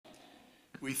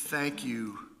We thank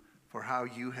you for how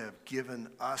you have given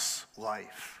us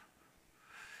life.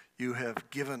 You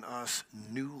have given us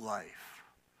new life.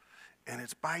 And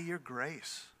it's by your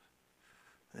grace.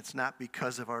 It's not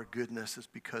because of our goodness, it's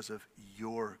because of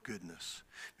your goodness.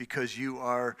 Because you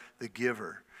are the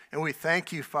giver. And we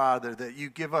thank you, Father, that you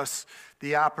give us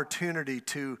the opportunity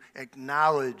to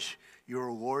acknowledge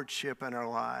your lordship in our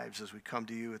lives as we come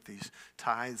to you with these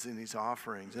tithes and these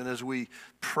offerings. And as we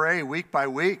pray week by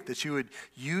week that you would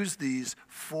use these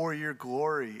for your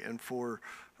glory and for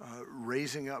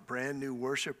raising up brand new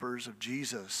worshipers of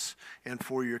Jesus and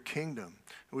for your kingdom.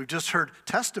 And we've just heard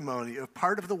testimony of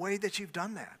part of the way that you've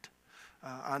done that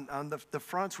on the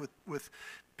fronts with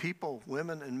people,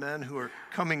 women and men who are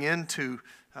coming into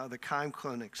the Keim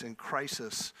clinics in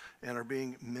crisis and are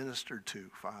being ministered to,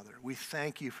 Father. We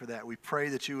thank you for that. We pray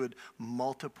that you would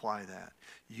multiply that.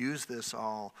 Use this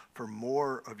all for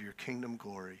more of your kingdom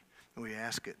glory. And we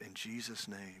ask it in Jesus'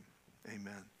 name.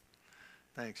 Amen.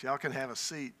 Thanks. Y'all can have a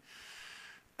seat.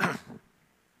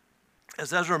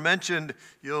 As Ezra mentioned,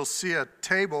 you'll see a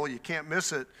table, you can't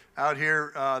miss it, out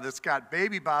here that's got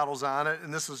baby bottles on it.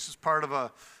 And this is just part of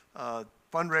a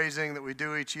fundraising that we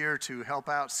do each year to help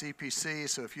out CPC.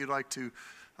 So if you'd like to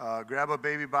grab a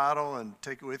baby bottle and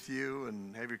take it with you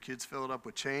and have your kids fill it up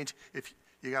with change, if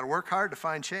you got to work hard to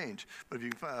find change, but if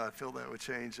you can fill that with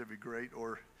change, that'd be great.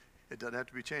 Or it doesn't have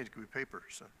to be change; it could be paper.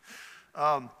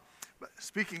 So,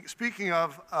 speaking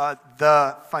of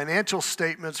the financial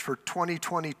statements for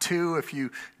 2022, if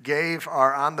you gave,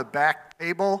 are on the back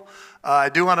table.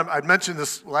 I mentioned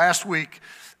this last week.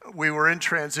 We were in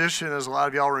transition, as a lot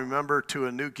of y'all remember, to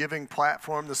a new giving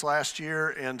platform this last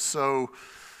year, and so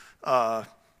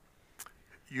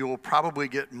you'll probably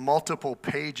get multiple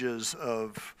pages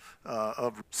of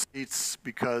receipts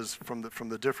because from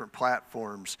the different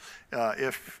platforms.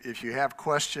 If you have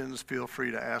questions, feel free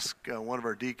to ask one of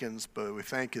our deacons. But we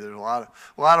thank you. There's a lot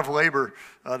of labor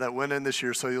that went in this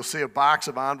year. So you'll see a box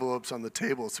of envelopes on the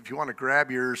table. So if you want to grab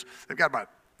yours,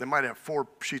 they might have 4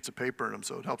 sheets of paper in them,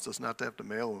 so it helps us not to have to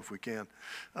mail them if we can.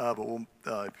 But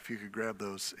if you could grab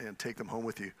those and take them home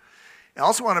with you. I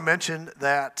also want to mention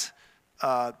that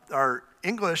our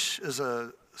English is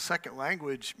a second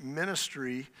language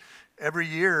ministry. Every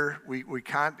year,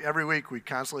 every week, we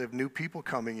constantly have new people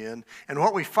coming in. And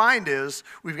what we find is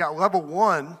we've got level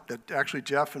 1 that actually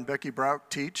Jeff and Becky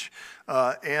Brouk teach.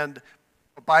 And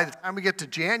by the time we get to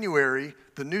January,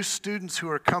 the new students who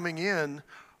are coming in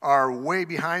are way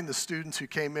behind the students who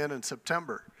came in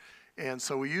September. And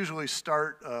so we usually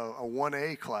start a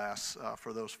 1A class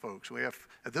for those folks. We have,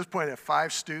 at this point,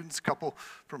 5 students, a couple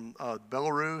from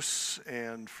Belarus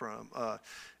and from,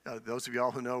 those of y'all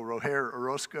who know Roher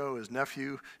Orozco, his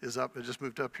nephew, just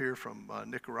moved up here from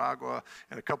Nicaragua,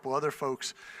 and a couple other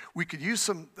folks. We could use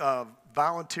some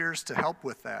volunteers to help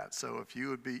with that. So if you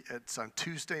would be, it's on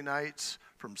Tuesday nights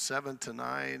from 7 to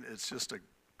 9. It's just a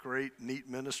great, neat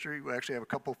ministry. We actually have a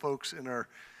couple folks in our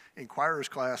Inquirers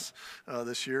class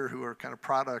this year who are kind of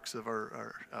products of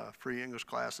our free English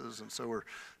classes, and so we're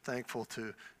thankful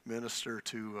to minister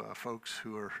to folks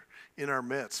who are in our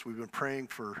midst. We've been praying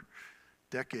for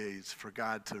decades for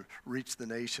God to reach the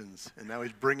nations, and now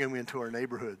he's bringing them into our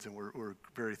neighborhoods, and we're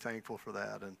very thankful for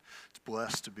that, and it's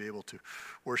blessed to be able to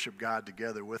worship God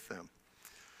together with them.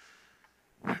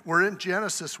 We're in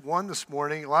Genesis 1 this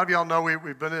morning. A lot of y'all know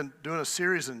we've been doing a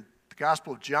series in the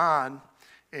Gospel of John,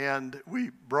 and we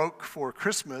broke for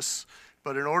Christmas,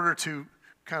 but in order to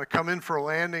kind of come in for a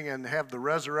landing and have the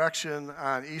resurrection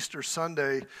on Easter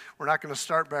Sunday, we're not going to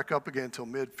start back up again until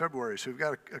mid-February. So we've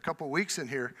got a couple weeks in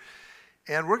here,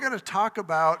 and we're going to talk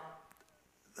about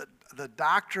the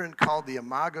doctrine called the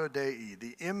Imago Dei,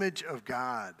 the image of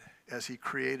God as he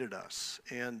created us.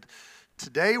 And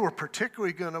today we're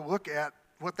particularly going to look at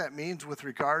what that means with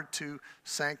regard to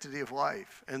sanctity of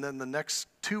life. And then the next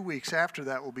 2 weeks after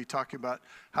that, we'll be talking about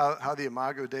how the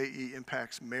Imago Dei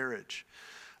impacts marriage.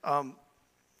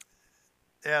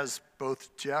 As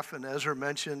both Jeff and Ezra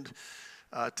mentioned,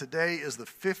 today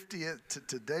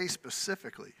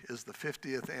specifically is the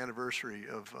 50th anniversary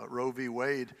of Roe v.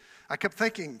 Wade. I kept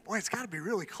thinking, boy, it's got to be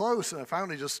really close. And I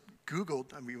finally just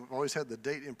Googled. I mean, I've always had the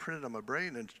date imprinted on my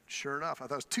brain, and sure enough, I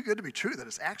thought it was too good to be true that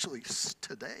it's actually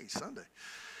today, Sunday.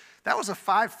 That was a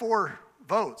 5-4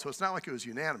 vote, so it's not like it was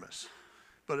unanimous,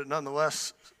 but it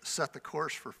nonetheless set the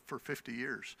course for 50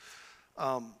 years.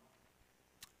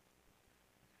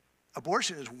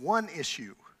 Abortion is one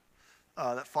issue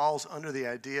that falls under the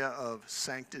idea of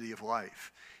sanctity of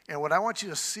life. And what I want you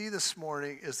to see this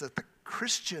morning is that the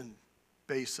Christian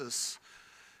basis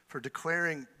for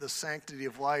declaring the sanctity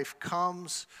of life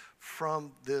comes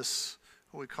from this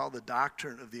what we call the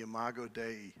doctrine of the Imago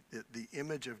Dei, the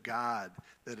image of God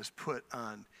that is put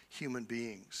on human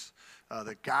beings,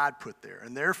 that God put there.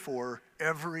 And therefore,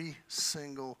 every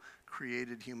single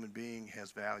created human being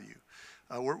has value.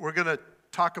 We're going to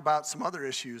talk about some other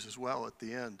issues as well at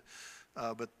the end,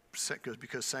 but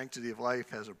because sanctity of life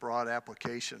has a broad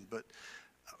application. But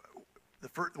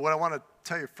what I want to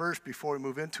tell you first before we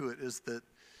move into it is that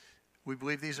we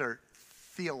believe these are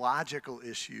theological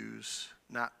issues,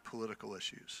 not political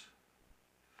issues.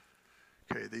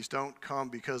 Okay, these don't come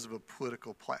because of a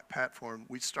political platform.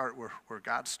 We start where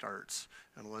God starts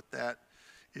and let that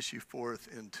issue forth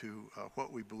into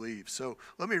what we believe. So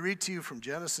let me read to you from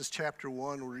Genesis chapter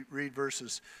 1. We'll read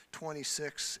verses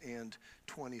 26 and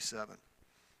 27.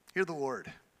 Hear the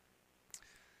Lord.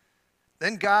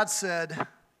 Then God said,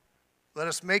 "Let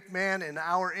us make man in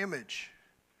our image,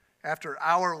 after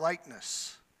our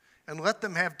likeness, and let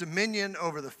them have dominion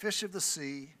over the fish of the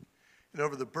sea, and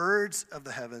over the birds of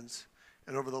the heavens,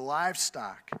 and over the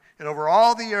livestock, and over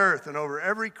all the earth, and over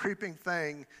every creeping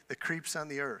thing that creeps on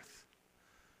the earth."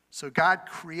 So God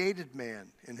created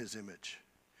man in his image.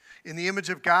 In the image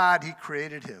of God, he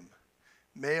created him.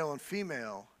 Male and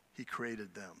female, he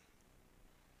created them.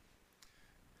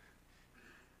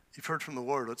 You've heard from the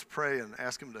Lord. Let's pray and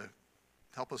ask him to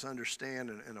help us understand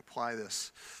and apply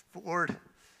this. But Lord,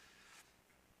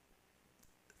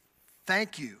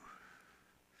 thank you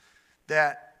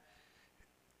that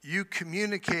you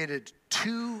communicated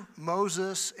to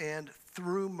Moses and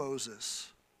through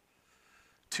Moses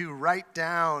to write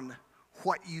down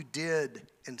what you did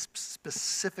and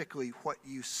specifically what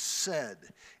you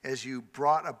said as you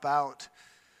brought about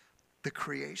the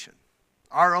creation,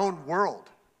 our own world.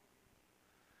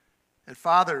 And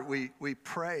Father, we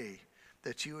pray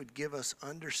that you would give us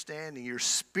understanding, your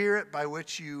spirit by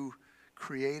which you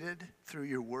created through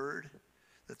your word,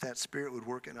 that spirit would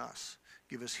work in us.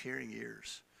 Give us hearing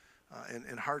ears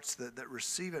and hearts that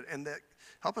receive it, and that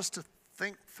help us to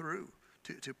think through,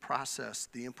 to process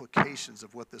the implications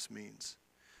of what this means.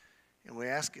 And we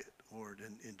ask it, Lord,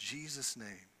 in Jesus'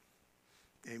 name,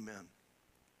 amen.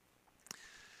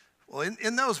 Well,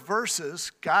 in those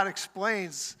verses, God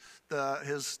explains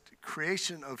his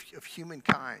creation of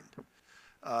humankind.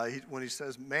 When he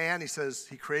says man, he says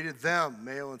he created them,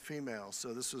 male and female.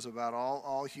 So this was about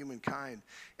all humankind.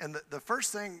 And the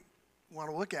first thing I want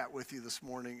to look at with you this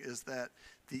morning is that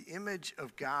the image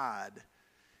of God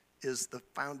is the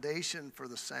foundation for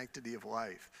the sanctity of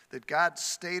life. That God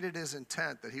stated his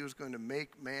intent that he was going to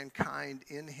make mankind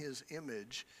in his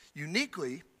image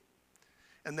uniquely,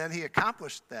 and then he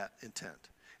accomplished that intent.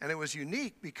 And it was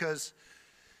unique because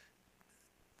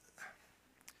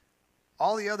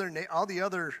all the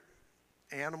other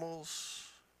animals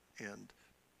and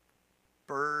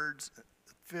birds, the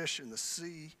fish in the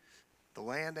sea, the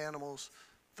land animals,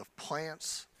 the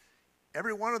plants,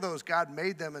 every one of those, God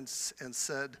made them and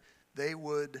said they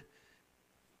would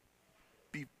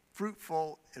be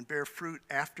fruitful and bear fruit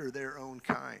after their own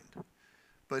kind.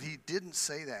 But he didn't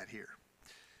say that here.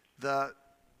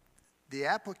 The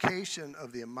application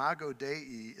of the Imago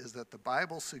Dei is that the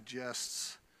Bible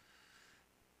suggests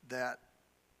that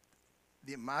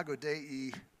the Imago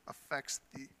Dei affects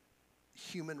the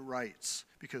human rights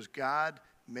because God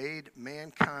made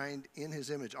mankind in his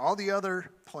image. All the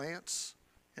other plants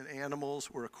and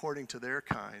animals were according to their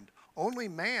kind. Only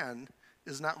man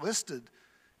is not listed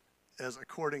as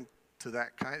according to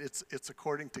that kind. It's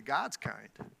according to God's kind.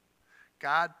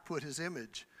 God put his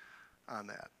image on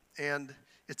that. And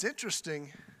it's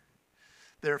interesting,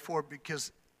 therefore,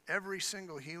 because every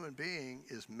single human being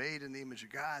is made in the image of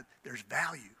God, there's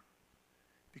value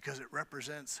because it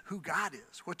represents who God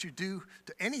is, what you do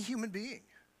to any human being,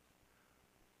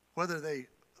 whether they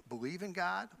believe in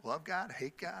God, love God,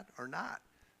 hate God, or not.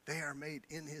 They are made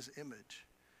in his image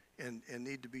and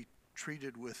need to be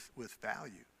treated with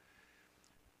value.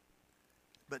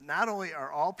 But not only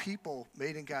are all people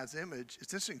made in God's image,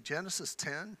 it's interesting, Genesis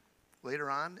 10, later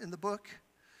on in the book,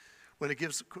 when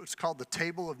it's called the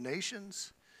Table of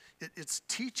Nations, it's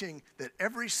teaching that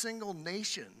every single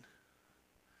nation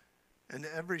and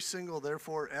every single,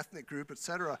 therefore, ethnic group,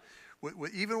 etc.,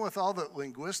 even with all the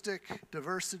linguistic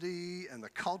diversity and the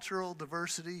cultural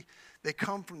diversity, they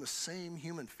come from the same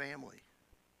human family.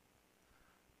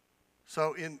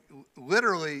 So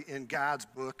literally in God's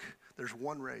book, there's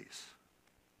one race.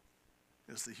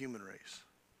 It's the human race.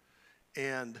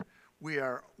 And we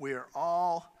are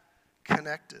all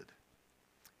connected.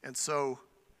 And so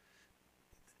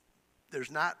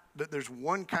there's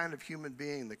one kind of human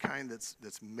being, the kind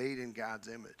that's made in God's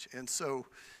image. And so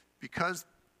because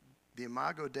the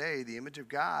Imago Dei, the image of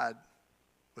God,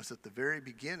 was at the very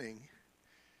beginning,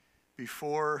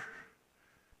 before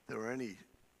there were any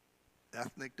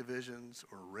ethnic divisions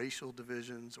or racial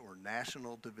divisions or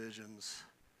national divisions,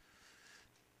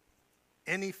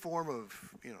 any form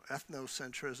of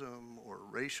ethnocentrism or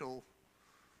racial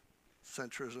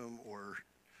centrism or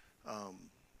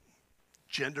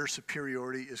gender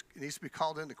superiority needs to be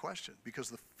called into question, because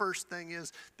the first thing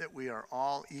is that we are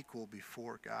all equal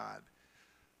before God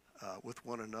with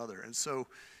one another. And so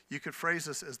you could phrase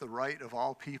this as the right of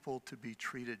all people to be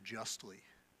treated justly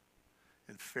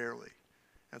and fairly.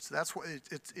 And so that's what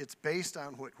it's based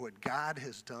on what God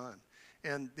has done.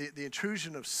 And the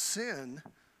intrusion of sin,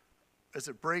 as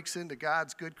it breaks into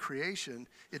God's good creation,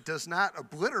 it does not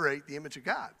obliterate the image of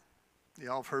God. You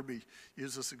all have heard me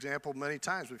use this example many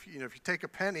times. If you take a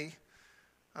penny,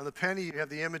 on the penny you have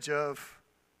the image of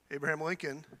Abraham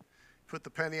Lincoln. Put the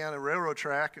penny on a railroad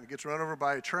track and it gets run over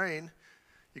by a train.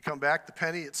 You come back, the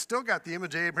penny, it's still got the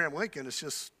image of Abraham Lincoln. It's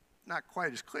just not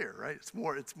quite as clear, right? It's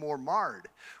more marred.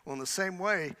 Well, in the same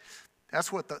way,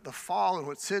 that's what the fall and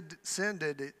what sin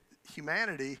did to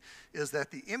humanity, is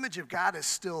that the image of God is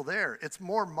still there. It's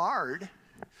more marred.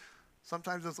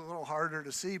 Sometimes it's a little harder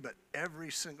to see, but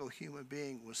every single human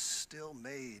being was still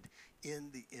made in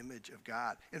the image of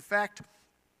God. In fact,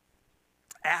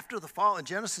 after the fall, in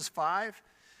Genesis 5,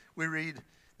 we read,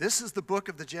 "This is the book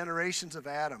of the generations of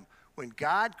Adam. When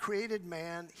God created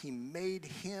man, he made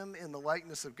him in the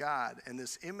likeness of God. And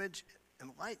this image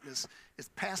and likeness is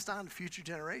passed on to future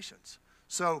generations."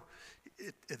 So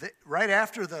right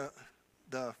after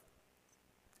the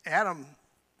Adam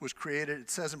was created,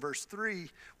 it says in verse 3,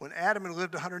 when Adam had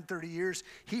lived 130 years,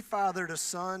 he fathered a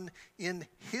son in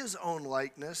his own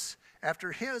likeness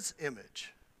after his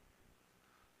image.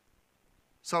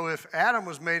 So if Adam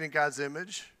was made in God's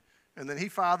image, and then he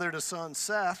fathered a son,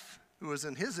 Seth, who was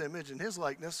in his image and his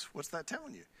likeness, what's that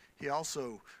telling you? He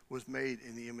also was made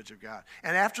in the image of God.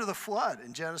 And after the flood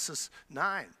in Genesis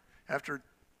 9, after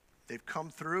they've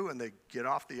come through and they get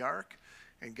off the ark,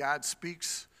 and God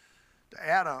speaks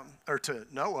to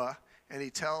Noah, and he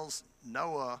tells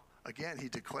Noah, again, he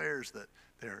declares that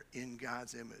they're in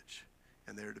God's image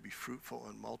and they're to be fruitful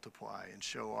and multiply and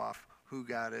show off who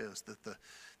God is, that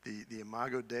the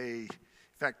Imago Dei. In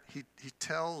fact, he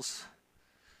tells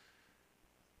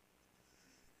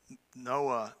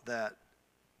Noah that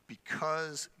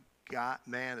because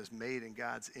man is made in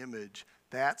God's image,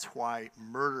 that's why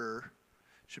murder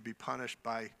should be punished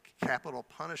by capital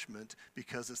punishment,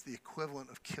 because it's the equivalent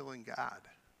of killing God,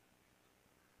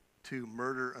 to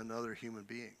murder another human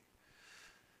being.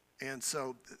 And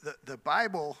so the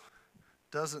Bible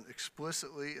doesn't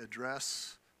explicitly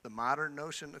address the modern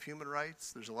notion of human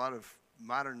rights. There's a lot of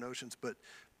modern notions, but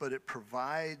it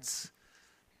provides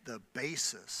the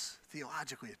basis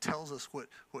theologically. It tells us what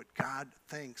God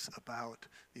thinks about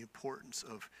the importance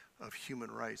of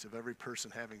human rights, of every person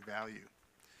having value.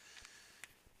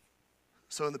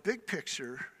 So in the big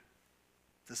picture,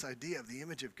 this idea of the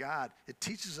image of God, it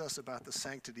teaches us about the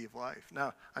sanctity of life.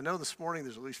 Now, I know this morning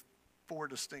there's at least 4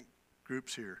 distinct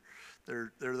groups here.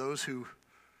 There are those who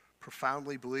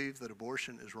profoundly believe that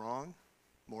abortion is wrong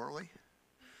morally.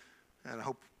 And I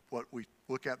hope what we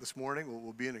look at this morning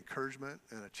will be an encouragement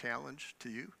and a challenge to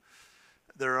you.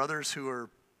 There are others who are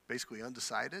basically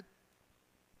undecided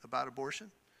about abortion.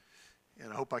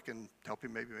 And I hope I can help you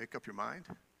maybe make up your mind,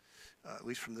 at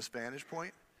least from this vantage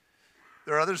point.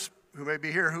 There are others who may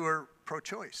be here who are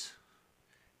pro-choice.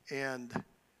 And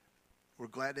we're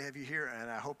glad to have you here. And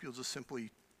I hope you'll just simply,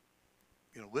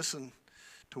 listen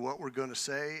to what we're going to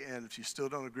say. And if you still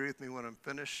don't agree with me when I'm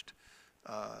finished,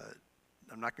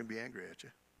 I'm not going to be angry at you.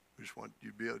 We just want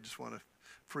you to just want a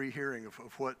free hearing of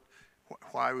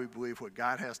why we believe what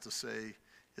God has to say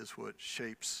is what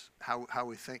shapes how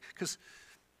we think. Because,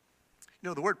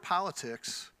 the word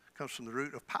politics comes from the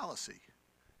root of policy.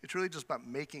 It's really just about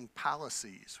making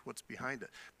policies, what's behind it.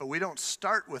 But we don't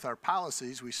start with our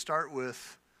policies. We start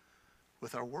with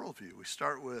our worldview. We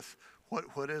start with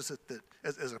what is it that,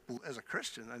 as a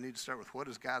Christian, I need to start with what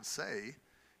does God say,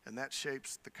 and that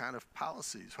shapes the kind of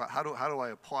policies. How do I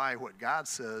apply what God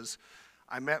says?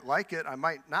 I might like it, I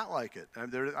might not like it.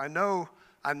 I know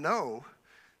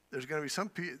there's going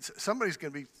to be somebody's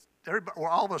going to be,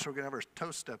 all of us are going to have our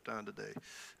toes stepped on today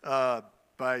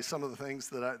by some of the things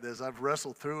that as I've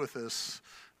wrestled through with this.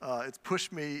 It's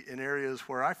pushed me in areas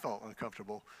where I felt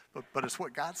uncomfortable, but it's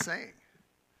what God's saying.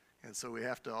 And so we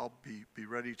have to all be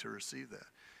ready to receive that.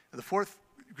 And the fourth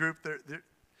group,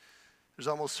 there's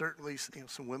almost certainly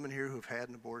some women here who've had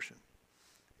an abortion.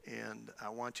 And I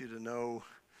want you to know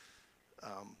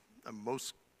I'm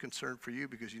most concerned for you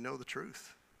because you know the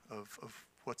truth of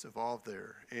what's involved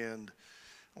there. And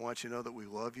I want you to know that we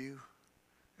love you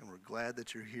and we're glad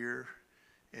that you're here,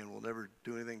 and we'll never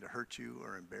do anything to hurt you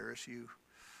or embarrass you.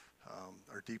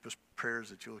 Our deepest prayer is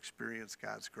that you'll experience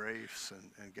God's grace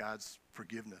and God's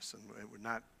forgiveness, and we're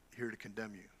not here to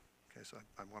condemn you. Okay, so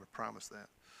I want to promise that.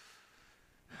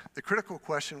 The critical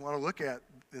question I want to look at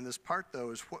in this part,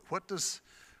 though, is what does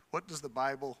the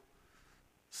Bible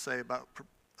say about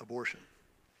abortion?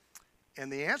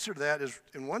 And the answer to that is,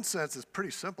 in one sense, is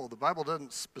pretty simple. The Bible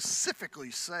doesn't specifically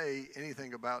say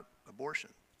anything about abortion,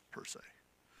 per se.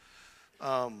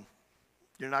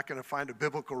 You're not going to find a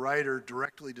biblical writer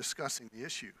directly discussing the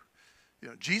issue.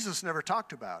 Jesus never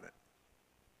talked about it.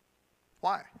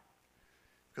 Why?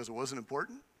 Because it wasn't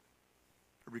important?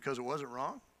 Or because it wasn't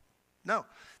wrong? No.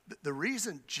 The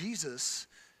reason Jesus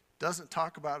doesn't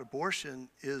talk about abortion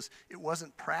is it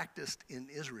wasn't practiced in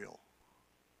Israel.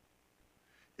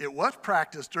 It was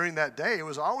practiced during that day. It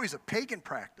was always a pagan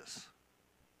practice.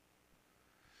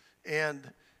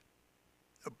 And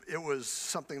it was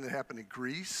something that happened in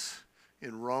Greece,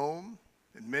 in Rome,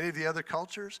 in many of the other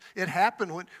cultures. It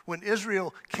happened when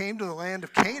Israel came to the land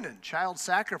of Canaan. Child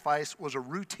sacrifice was a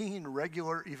routine,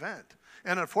 regular event.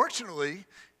 And unfortunately,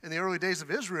 in the early days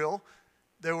of Israel,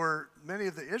 there were many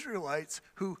of the Israelites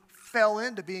who fell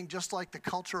into being just like the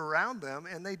culture around them,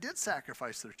 and they did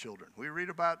sacrifice their children. We read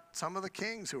about some of the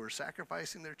kings who were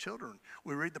sacrificing their children.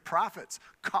 We read the prophets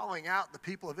calling out the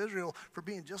people of Israel for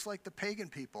being just like the pagan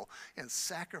people and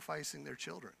sacrificing their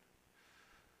children.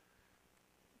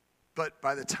 But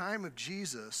by the time of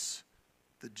Jesus,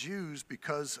 the Jews,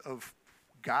 because of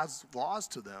God's laws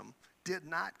to them, did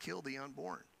not kill the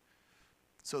unborn.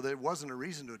 So there wasn't a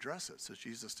reason to address it, so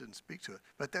Jesus didn't speak to it.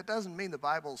 But that doesn't mean the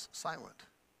Bible's silent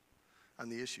on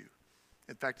the issue.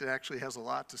 In fact, it actually has a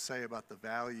lot to say about the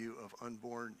value of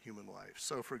unborn human life.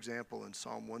 So, for example, in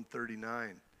Psalm 139,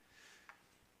 it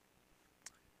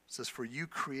says, "For you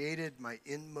created my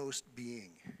inmost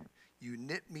being. You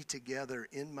knit me together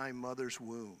in my mother's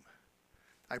womb.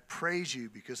 I praise you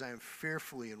because I am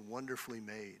fearfully and wonderfully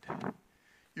made.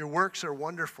 Your works are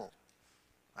wonderful.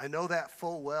 I know that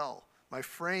full well. My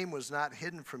frame was not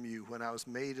hidden from you when I was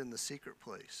made in the secret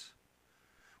place.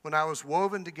 When I was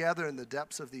woven together in the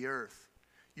depths of the earth,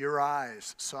 your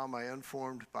eyes saw my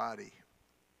unformed body.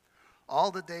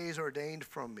 All the days ordained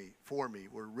for me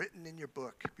were written in your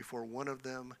book before one of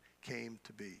them came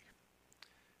to be."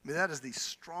 I mean, that is the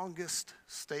strongest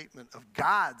statement of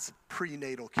God's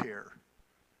prenatal care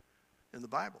in the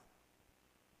Bible.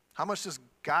 How much does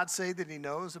God say that he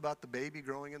knows about the baby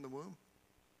growing in the womb?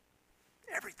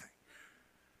 Everything.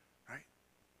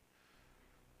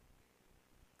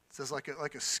 It says like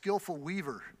a skillful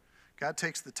weaver, God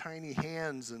takes the tiny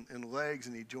hands and legs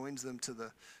and he joins them to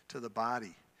the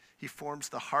body. He forms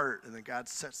the heart, and then God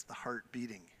sets the heart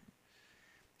beating.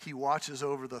 He watches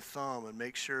over the thumb and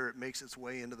makes sure it makes its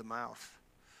way into the mouth.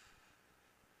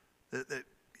 That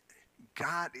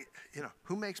God,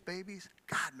 who makes babies?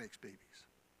 God makes babies.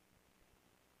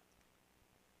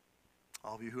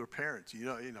 All of you who are parents,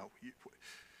 you're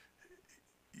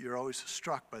always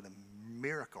struck by the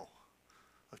miracle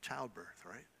of childbirth,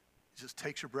 right? It just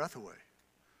takes your breath away.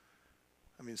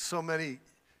 I mean, so many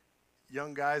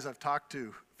young guys I've talked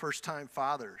to, first-time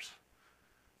fathers,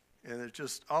 and they're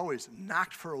just always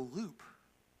knocked for a loop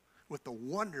with the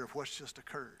wonder of what's just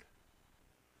occurred.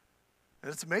 And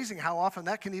it's amazing how often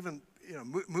that can even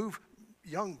move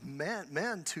young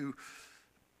men to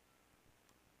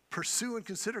pursue and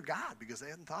consider God because they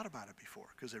hadn't thought about it before,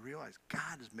 because they realize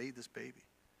God has made this baby.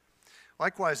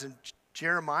 Likewise, in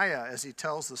Jeremiah, as he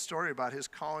tells the story about his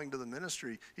calling to the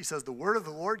ministry, he says, "The word of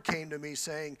the Lord came to me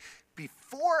saying,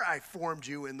 before I formed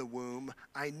you in the womb,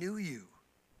 I knew you.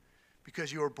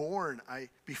 Because you were born,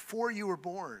 before you were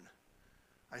born,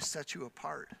 I set you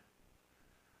apart."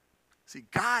 See,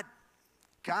 God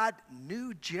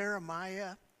knew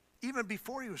Jeremiah even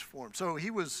before he was formed. So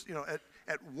he was,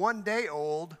 at 1 day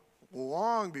old,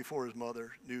 long before his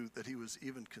mother knew that he was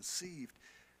even conceived.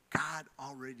 God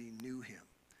already knew him.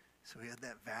 So he had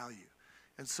that value.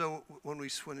 And so when we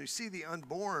see the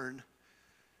unborn,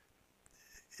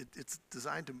 it's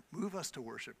designed to move us to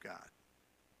worship God,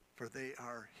 for they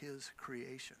are his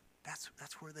creation.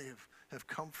 That's where they have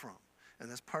come from, and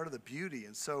that's part of the beauty.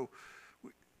 And so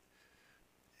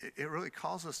it really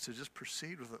calls us to just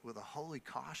proceed with a holy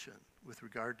caution with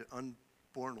regard to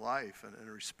unborn life and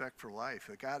a respect for life.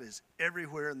 That God is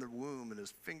everywhere in the womb, and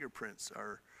his fingerprints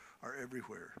are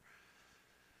everywhere.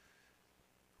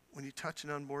 When you touch an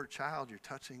unborn child, you're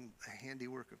touching the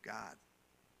handiwork of God.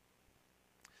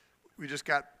 We just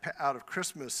got out of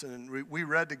Christmas, and we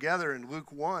read together in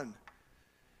Luke 1,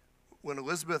 when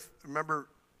Elizabeth, remember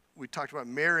we talked about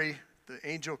Mary, the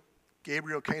angel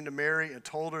Gabriel came to Mary and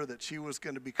told her that she was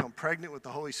going to become pregnant with the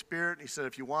Holy Spirit. And he said,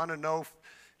 if you want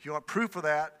proof of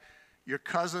that, your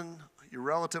cousin, your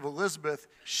relative Elizabeth,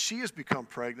 she has become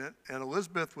pregnant. And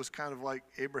Elizabeth was kind of like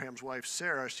Abraham's wife,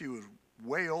 Sarah. She was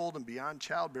way old and beyond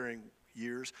childbearing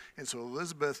years. And so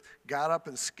Elizabeth got up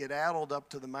and skedaddled up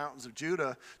to the mountains of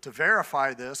Judah to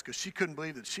verify this, because she couldn't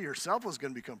believe that she herself was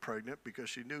going to become pregnant, because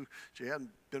she knew she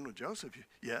hadn't been with Joseph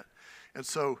yet. And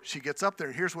so she gets up there,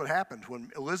 and here's what happened.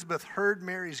 When Elizabeth heard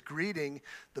Mary's greeting,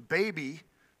 the baby,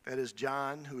 that is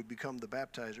John, who would become the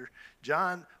baptizer,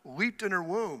 John leaped in her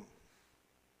womb.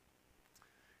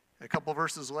 A couple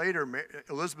verses later,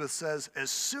 Elizabeth says, as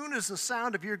soon as the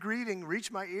sound of your greeting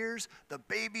reached my ears, the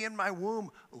baby in my womb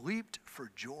leaped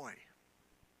for joy.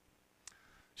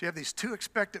 So you have these two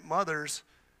expectant mothers.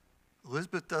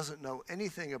 Elizabeth doesn't know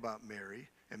anything about Mary,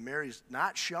 and Mary's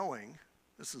not showing.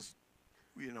 This is,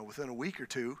 within a week or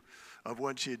two of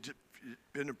when she had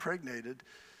been impregnated.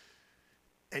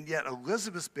 And yet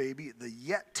Elizabeth's baby, the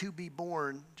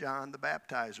yet-to-be-born John the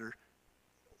Baptizer,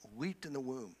 leaped in the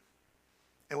womb.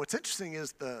 And what's interesting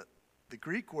is the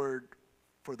Greek word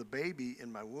for the baby in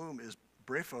my womb is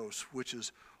brephos, which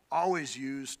is always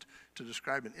used to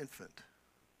describe an infant,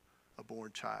 a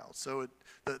born child. So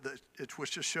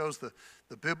which just shows the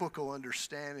biblical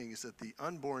understanding is that the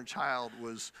unborn child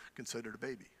was considered a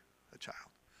baby, a child.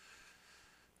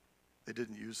 They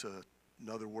didn't use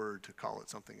another word to call it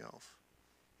something else.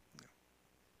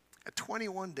 At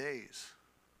 21 days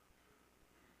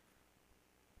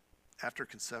after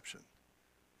conception,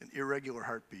 an irregular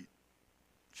heartbeat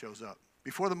shows up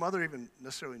before the mother even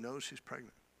necessarily knows she's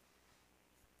pregnant.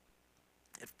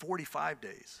 At 45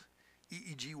 days,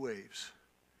 EEG waves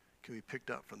can be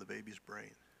picked up from the baby's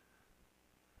brain.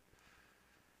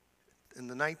 In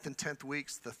the 9th and 10th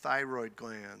weeks, the thyroid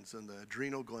glands and the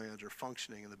adrenal glands are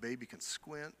functioning, and the baby can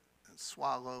squint and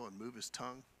swallow and move his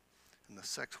tongue, and the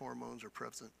sex hormones are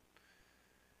present.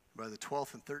 By the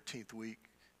 12th and 13th week,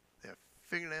 they have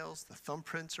fingernails, the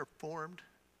thumbprints are formed.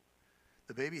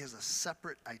 The baby has a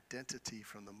separate identity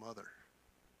from the mother.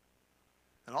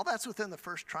 And all that's within the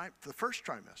first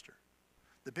trimester.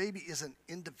 The baby is an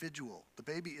individual. The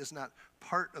baby is not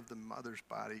part of the mother's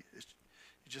body. It's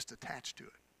just attached to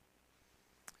it.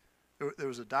 There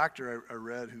was a doctor I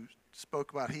read who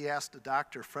spoke about, he asked a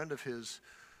doctor, a friend of his,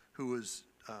 who was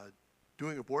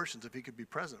doing abortions, if he could be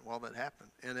present while that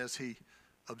happened. And as he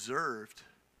observed,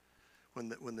 when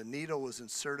the needle was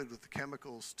inserted with the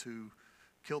chemicals to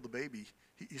kill the baby,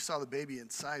 he saw the baby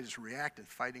inside just react and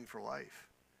fighting for life.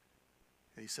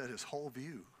 And he said his whole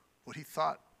view, what he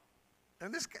thought,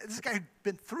 and this guy had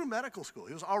been through medical school.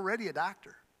 He was already a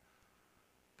doctor.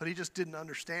 But he just didn't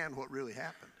understand what really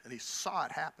happened. And he saw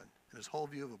it happen, and his whole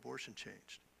view of abortion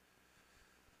changed.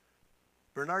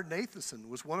 Bernard Nathanson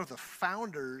was one of the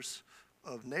founders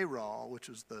of NARAL, which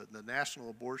was the National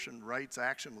Abortion Rights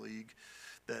Action League,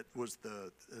 that was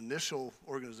the initial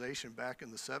organization back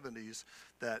in the 70s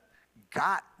that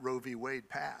got Roe v. Wade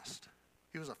passed.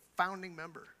 He was a founding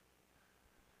member.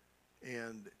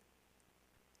 And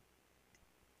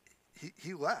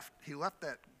he left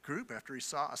that group after he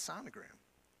saw a sonogram,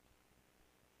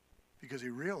 because he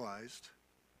realized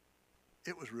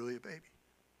it was really a baby.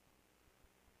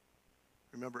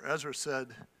 Remember, Ezra said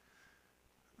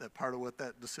that part of what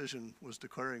that decision was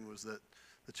declaring was that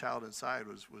the child inside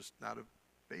was not a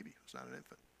baby, was not an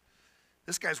infant.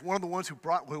 This guy's one of the ones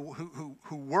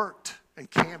who worked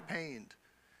and campaigned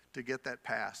to get that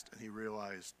passed, and he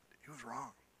realized he was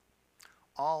wrong.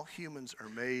 All humans are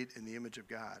made in the image of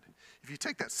God. If you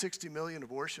take that 60 million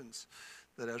abortions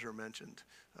that Ezra mentioned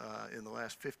in the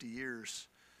last 50 years,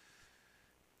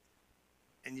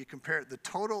 and you compare the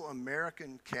total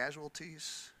American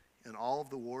casualties in all of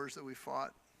the wars that we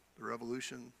fought, the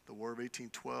Revolution, the War of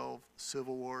 1812,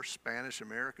 Civil War,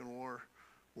 Spanish-American War,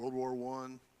 World War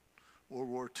I, World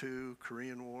War II,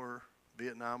 Korean War,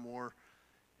 Vietnam War,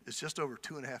 it's just over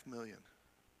 2.5 million.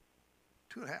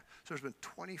 2.5. So there's been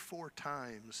 24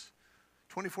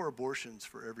 abortions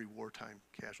for every wartime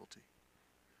casualty.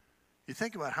 You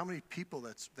think about how many people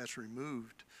that's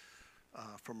removed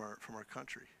from our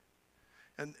country.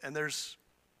 And there's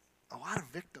a lot of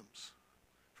victims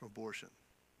from abortion.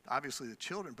 Obviously the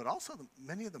children, but also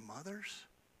many of the mothers,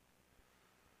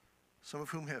 some of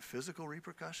whom have physical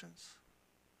repercussions.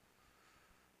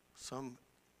 Some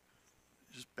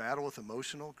just battle with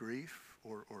emotional grief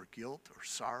or guilt or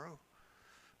sorrow.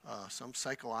 Some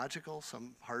psychological,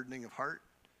 some hardening of heart.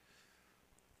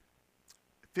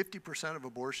 50% of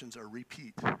abortions are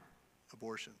repeat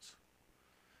abortions.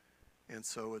 And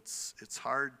so it's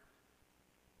hard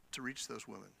to reach those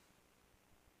women.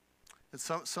 And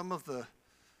some of the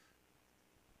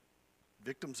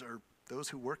victims are those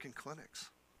who work in clinics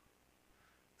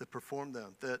that perform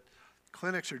them, that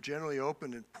clinics are generally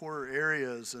open in poorer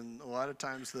areas, and a lot of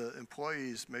times the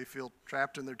employees may feel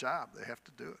trapped in their job. They have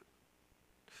to do it.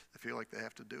 They feel like they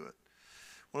have to do it.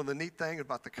 One of the neat things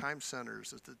about the Keim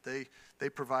Centers is that they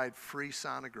provide free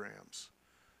sonograms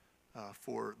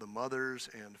for the mothers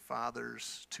and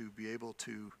fathers to be able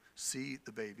to see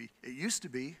the baby. It used to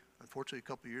be, unfortunately a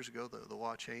couple of years ago, the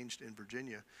law changed in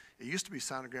Virginia. It used to be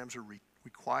sonograms are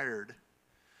required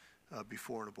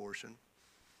before an abortion,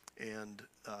 and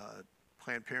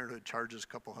Planned Parenthood charges a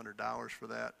couple $100 for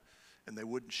that, and they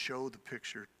wouldn't show the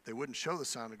picture, they wouldn't show the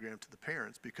sonogram to the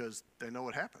parents because they know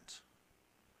what happens.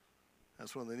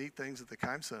 That's one of the neat things at the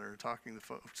Keim Center, talking to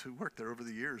folks who work there over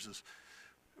the years, is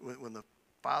when the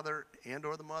father and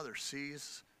or the mother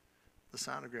sees the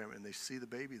sonogram and they see the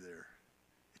baby there,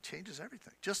 it changes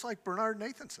everything. Just like Bernard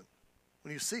Nathanson,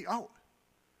 when you see, oh,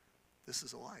 this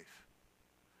is a life.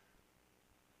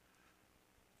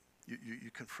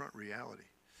 You confront reality.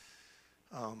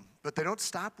 But they don't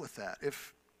stop with that.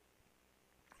 If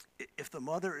the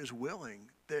mother is willing,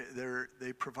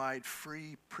 they provide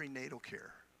free prenatal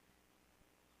care.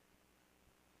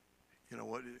 You know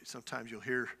what? Sometimes you'll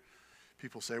hear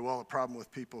people say, well, the problem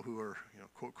with people who are,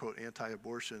 quote, quote,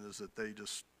 anti-abortion is that they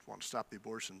just want to stop the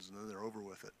abortions and then they're over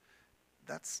with it.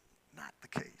 That's not the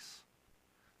case.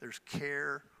 There's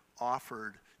care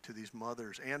offered to these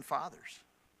mothers and fathers.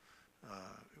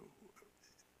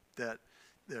 That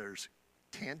there's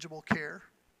tangible care,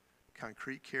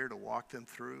 concrete care to walk them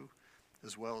through,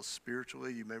 as well as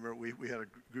spiritually. You may remember we had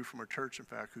a group from our church, in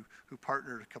fact, who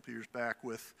partnered a couple of years back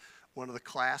with one of the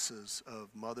classes of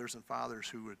mothers and fathers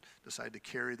who would decide to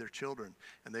carry their children.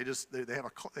 And they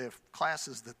have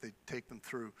classes that they take them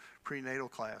through, prenatal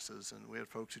classes. And we had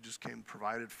folks who just came,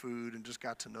 provided food, and just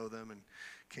got to know them and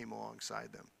came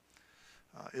alongside them.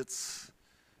 It's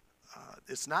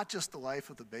not just the life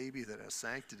of the baby that has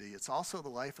sanctity, it's also the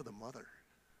life of the mother.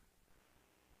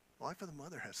 The life of the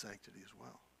mother has sanctity as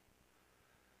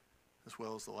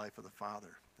well as the life of the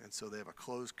father. And so they have a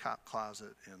closed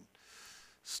closet and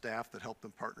staff that help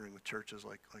them, partnering with churches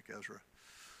like Ezra.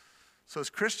 So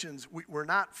as Christians, we're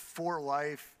not for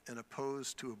life and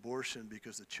opposed to abortion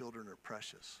because the children are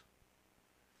precious.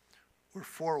 We're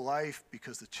for life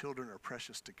because the children are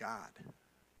precious to God.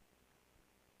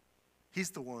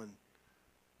 He's the one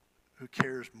who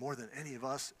cares more than any of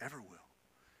us ever will.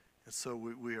 And so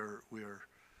we are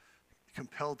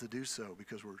compelled to do so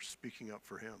because we're speaking up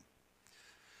for him.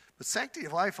 But sanctity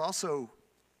of life also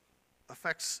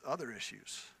affects other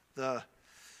issues. The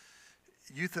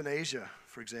euthanasia,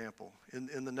 for example.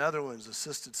 In the Netherlands,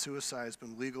 assisted suicide has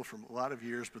been legal for a lot of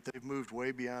years, but they've moved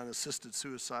way beyond assisted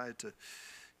suicide to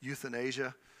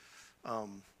euthanasia.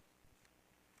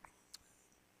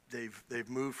 They've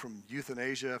moved from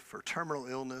euthanasia for terminal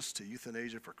illness to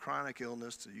euthanasia for chronic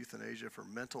illness to euthanasia for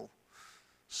mental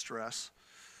stress.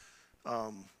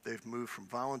 They've moved from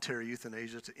voluntary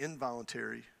euthanasia to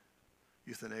involuntary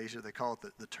euthanasia. They call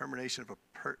it the termination of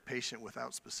a patient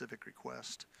without specific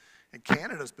request. And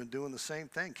Canada's been doing the same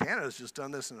thing. Canada's just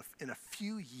done this in a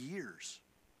few years.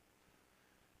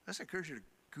 I just encourage you to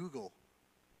Google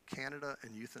Canada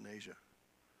and euthanasia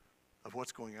of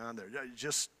what's going on there.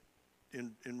 Just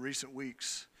in recent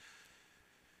weeks,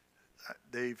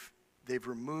 they've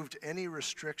removed any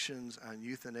restrictions on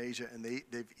euthanasia, and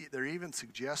they're even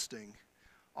suggesting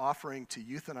offering to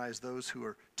euthanize those who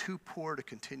are too poor to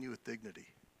continue with dignity.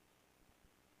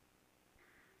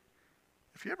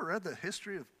 If you ever read the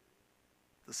history of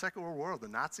the Second World War, the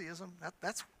Nazism,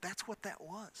 that's what that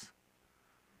was.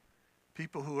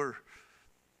 People who are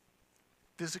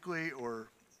physically or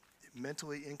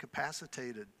mentally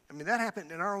incapacitated. I mean, that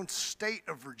happened in our own state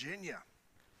of Virginia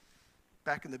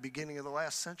back in the beginning of the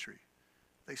last century.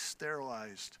 They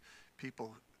sterilized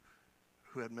people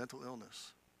who had mental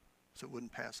illness so it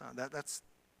wouldn't pass on.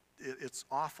 It's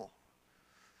awful.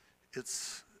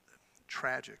 It's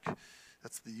tragic.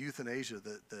 That's the euthanasia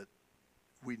that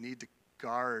we need to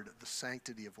guard the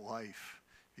sanctity of life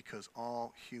because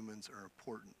all humans are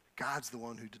important. God's the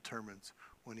one who determines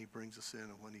when he brings us in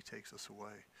and when he takes us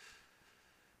away.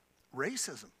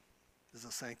 Racism is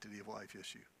a sanctity of life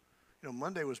issue.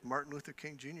 Monday was Martin Luther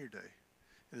King Jr. Day.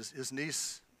 And his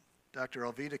niece, Dr.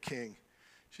 Alveda King,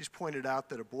 she's pointed out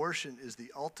that abortion is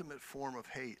the ultimate form of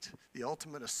hate, the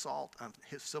ultimate assault on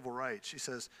his civil rights. She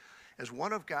says, as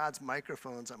one of God's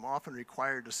microphones, I'm often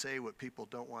required to say what people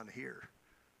don't want to hear.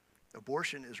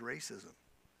 Abortion is racism,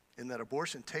 in that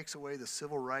abortion takes away the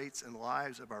civil rights and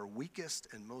lives of our weakest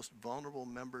and most vulnerable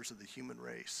members of the human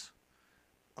race,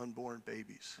 unborn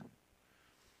babies.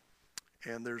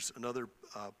 And there's another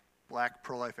black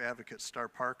pro-life advocate, Star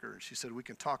Parker. She said, we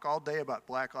can talk all day about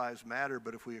Black Lives Matter,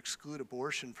 but if we exclude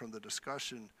abortion from the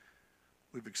discussion,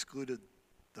 we've excluded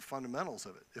the fundamentals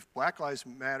of it. If Black Lives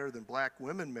matter, then black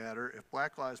women matter. If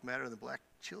Black Lives matter, then black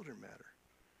children matter.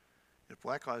 If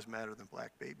Black Lives matter, then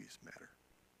black babies matter.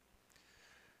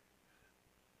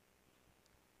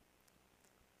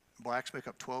 Blacks make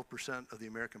up 12% of the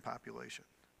American population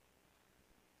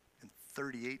and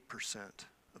 38%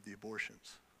 of the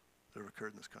abortions that have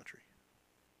occurred in this country.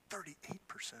 38%.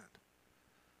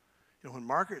 You know, when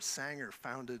Margaret Sanger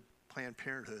founded Planned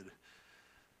Parenthood,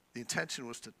 the intention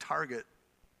was to target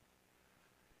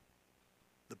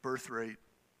the birth rate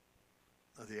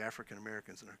of the African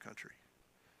Americans in our country.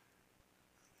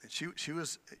 And she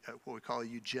was what we call a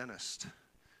eugenist,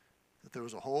 that there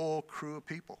was a whole crew of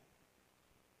people,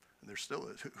 and there still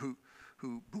is,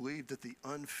 who believed that the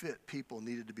unfit people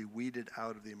needed to be weeded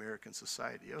out of the American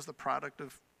society. It was the product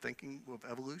of thinking of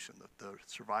evolution, the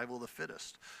survival of the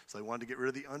fittest. So they wanted to get rid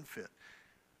of the unfit.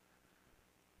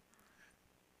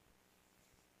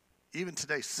 Even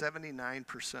today,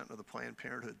 79% of the Planned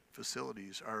Parenthood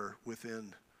facilities are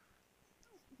within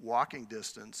walking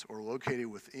distance or located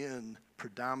within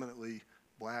predominantly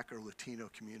black or Latino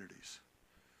communities.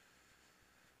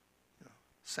 You know,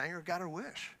 Sanger got her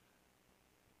wish.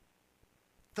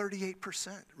 38%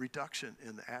 reduction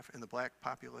in the black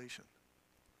population.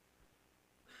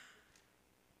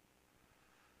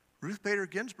 Ruth Bader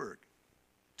Ginsburg,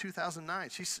 2009,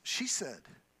 she said,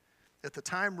 at the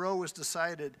time Roe was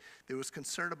decided, there was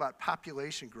concern about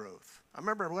population growth. I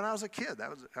remember when I was a kid,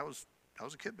 I was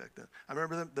a kid back then. I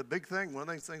remember the big thing, one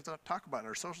of the things I talk about in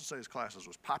our social studies classes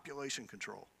was population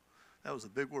control. That was a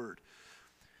big word.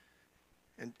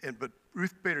 But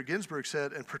Ruth Bader Ginsburg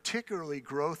said, and particularly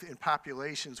growth in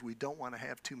populations we don't want to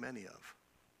have too many of.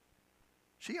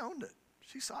 She owned it.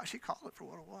 She called it for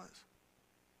what it was.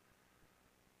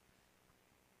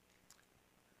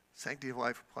 Sanctity of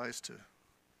life applies to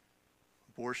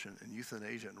abortion and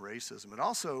euthanasia and racism. And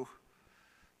also,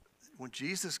 when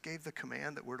Jesus gave the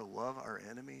command that we're to love our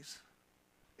enemies,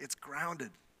 it's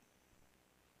grounded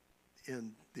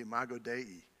in the Imago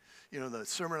Dei. You know, the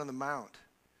Sermon on the Mount.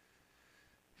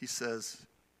 He says,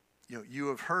 you know, you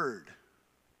have heard,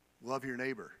 love your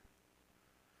neighbor.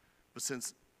 But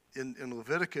since in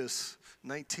Leviticus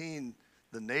 19,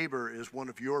 the neighbor is one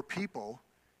of your people,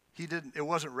 it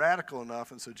wasn't radical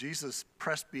enough, and so Jesus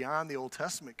pressed beyond the Old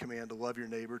Testament command to love your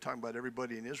neighbor, talking about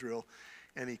everybody in Israel,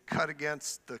 and he cut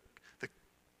against the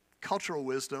cultural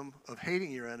wisdom of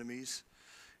hating your enemies,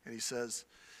 and he says,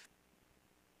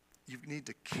 you need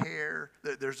to care.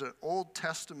 There's an Old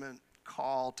Testament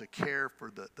call to care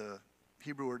for the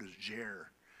Hebrew word is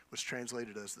ger, which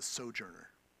translated as the sojourner.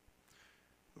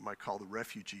 We might call the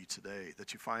refugee today,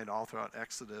 that you find all throughout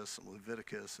Exodus and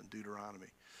Leviticus and Deuteronomy.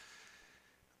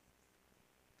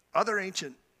 Other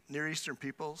ancient Near Eastern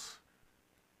peoples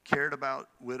cared about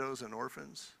widows and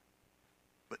orphans,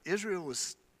 but Israel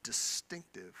was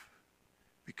distinctive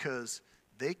because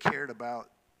they cared about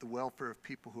the welfare of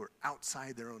people who were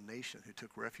outside their own nation, who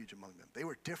took refuge among them. They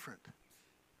were different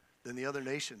than the other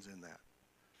nations in that.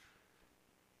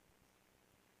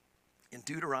 In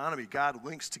Deuteronomy, God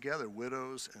links together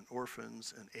widows and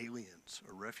orphans and aliens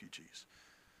or refugees.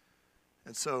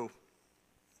 And so,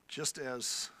 just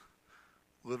as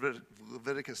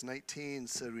Leviticus 19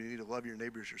 said we need to love your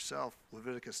neighbors yourself,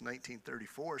 Leviticus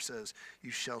 19:34 says,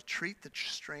 you shall treat the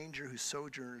stranger who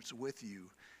sojourns with you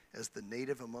as the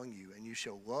native among you, and you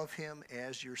shall love him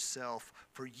as yourself,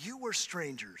 for you were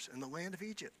strangers in the land of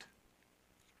Egypt.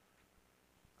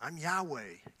 I'm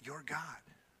Yahweh, your God.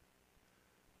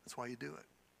 That's why you do it.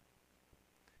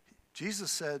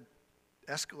 Jesus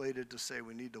escalated to say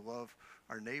we need to love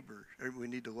our neighbors, or we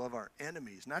need to love our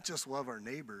enemies, not just love our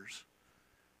neighbors,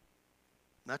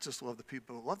 not just love the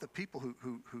people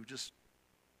who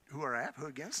are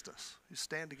against us, who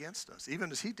stand against us,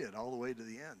 even as he did all the way to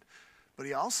the end. But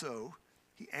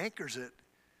he anchors it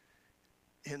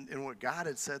in what God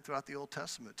had said throughout the Old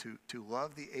Testament, to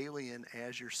love the alien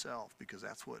as yourself, because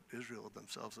that's what Israel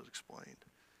themselves had explained.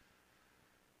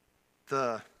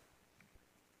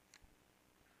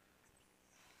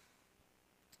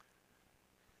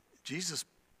 Jesus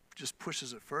just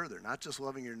pushes it further, not just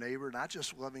loving your neighbor, not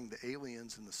just loving the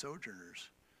aliens and the sojourners,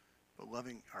 but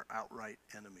loving our outright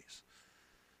enemies.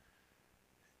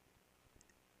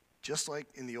 Just like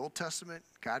in the Old Testament,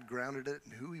 God grounded it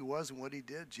in who he was and what he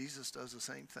did, Jesus does the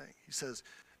same thing. He says,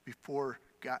 before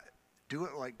God, do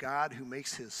it like God, who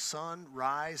makes his sun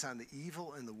rise on the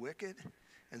evil and the wicked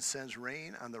and sends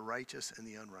rain on the righteous and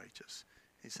the unrighteous.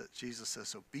 Jesus says,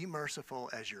 so be merciful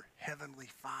as your heavenly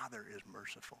Father is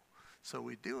merciful. So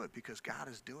we do it because God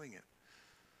is doing it.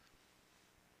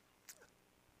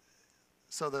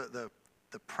 So the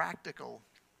practical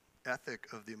ethic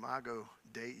of the Imago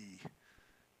Dei,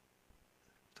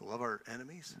 to love our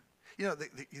enemies. You know,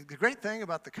 the great thing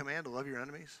about the command to love your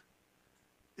enemies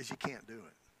is you can't do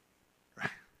it, right?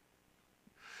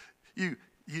 You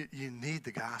need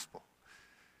the gospel.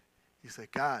 You say,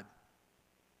 God,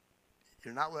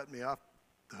 you're not letting me off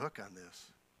the hook on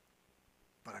this,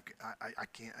 but I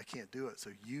can't do it.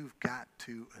 So you've got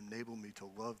to enable me to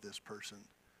love this person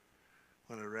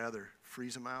when I'd rather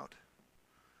freeze them out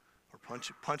or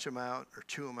punch them out or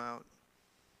chew them out.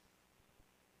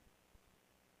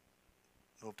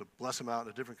 I'll have to bless them out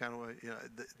in a different kind of way. You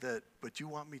know, but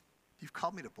you've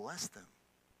called me to bless them.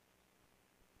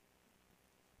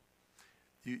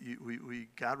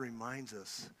 God reminds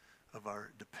us of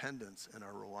our dependence and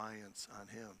our reliance on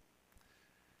him.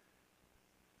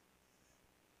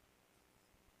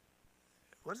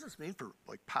 What does this mean for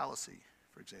like policy,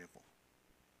 for example?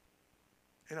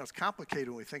 You know, it's complicated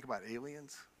when we think about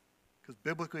aliens, because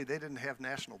biblically they didn't have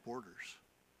national borders.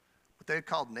 What they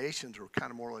called nations were kind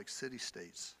of more like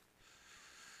city-states.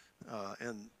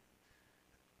 And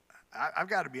I've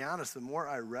got to be honest, the more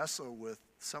I wrestle with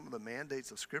some of the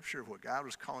mandates of Scripture of what God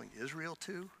was calling Israel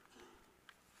to,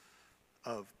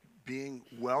 of being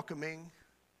welcoming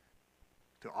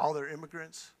to all their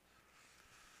immigrants,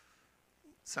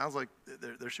 sounds like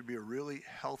there should be a really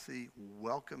healthy,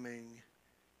 welcoming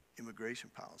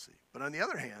immigration policy. But on the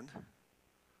other hand,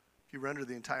 if you render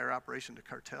the entire operation to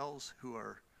cartels who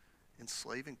are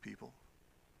enslaving people,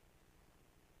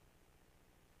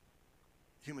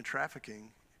 human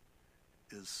trafficking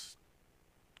is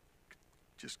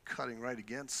just cutting right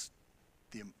against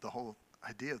the whole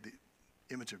idea of the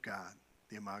image of God,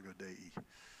 the Imago Dei.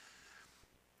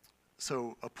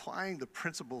 So applying the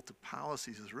principle to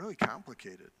policies is really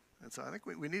complicated. And so I think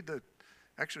we need to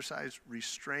exercise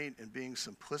restraint and being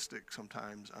simplistic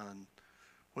sometimes on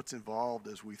what's involved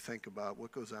as we think about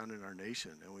what goes on in our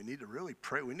nation. And we need to really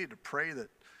pray. We need to pray that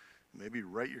maybe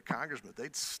write your congressman,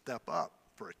 they'd step up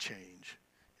for a change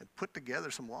and put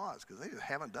together some laws, because they just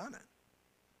haven't done it.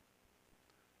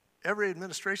 Every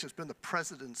administration has been the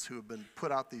presidents who have been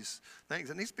put out these things.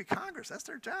 It needs to be Congress. That's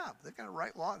their job. They've got to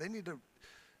write law. They need to.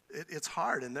 It's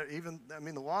hard, and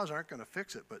the laws aren't going to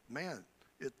fix it. But man,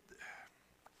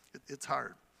 it's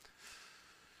hard.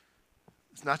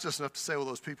 It's not just enough to say, well,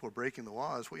 those people are breaking the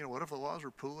laws. Well, what if the laws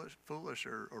are foolish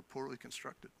or poorly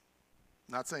constructed?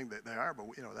 I'm not saying that they are, but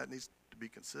that needs to be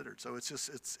considered. So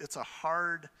it's a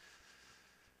hard.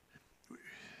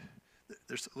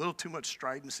 There's a little too much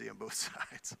stridency on both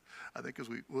sides. I think as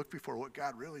we look before what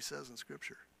God really says in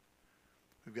Scripture,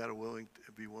 we've got to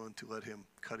be willing to let him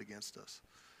cut against us.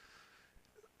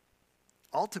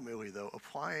 Ultimately, though,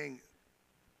 applying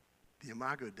the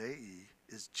Imago Dei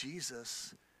is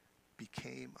Jesus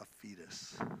became a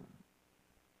fetus,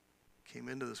 came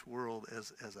into this world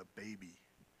as a baby,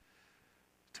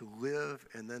 to live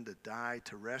and then to die,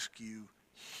 to rescue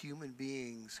human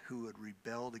beings who had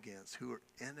rebelled against, who were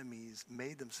enemies,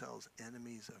 made themselves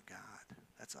enemies of God.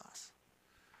 That's us.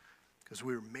 Because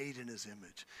we were made in his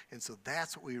image. And so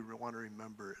that's what we want to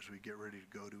remember as we get ready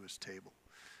to go to his table.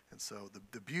 And so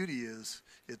the beauty is,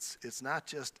 it's not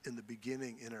just in the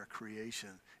beginning in our creation,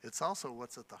 it's also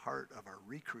what's at the heart of our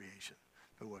recreation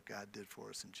of what God did for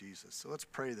us in Jesus. So let's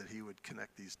pray that he would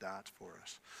connect these dots for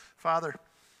us. Father,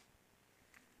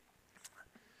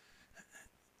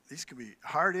 these can be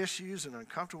hard issues and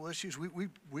uncomfortable issues. We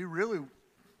really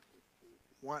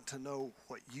want to know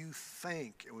what you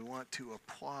think, and we want to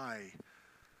apply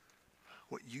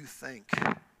what you think,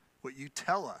 what you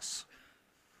tell us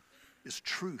is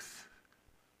truth.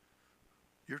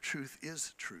 Your truth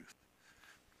is truth.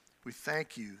 We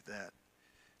thank you that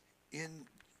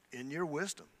in your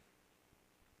wisdom,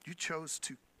 you chose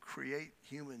to create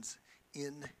humans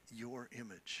in your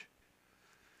image,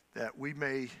 that we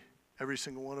may, every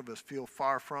single one of us, feel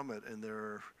far from it, and there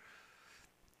are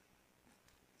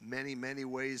many, many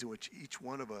ways in which each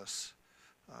one of us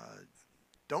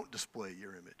don't display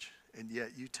your image. And yet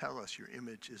you tell us your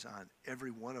image is on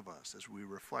every one of us as we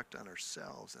reflect on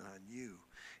ourselves and on you.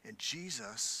 And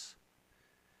Jesus,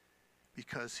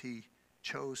 because he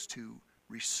chose to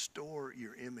restore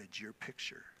your image, your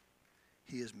picture,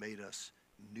 he has made us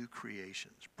new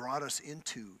creations, brought us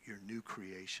into your new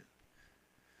creation,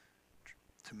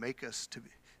 to make us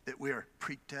that we are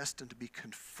predestined to be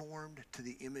conformed to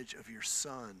the image of your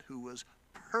Son, who was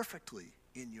perfectly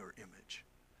in your image.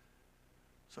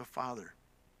 So, Father,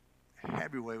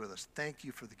 have your way with us. Thank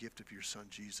you for the gift of your Son,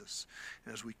 Jesus.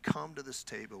 And as we come to this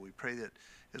table, we pray that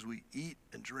as we eat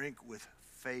and drink with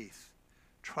faith,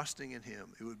 trusting in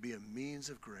him, it would be a means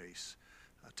of grace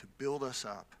to build us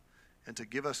up and to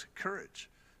give us courage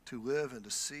to live and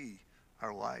to see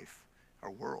our life,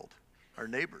 our world, our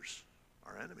neighbors,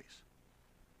 our enemies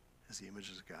as the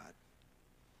images of God.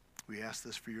 We ask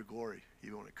this for your glory,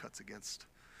 even when it cuts against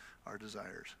our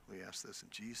desires. We ask this in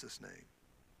Jesus' name.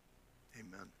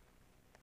 Amen.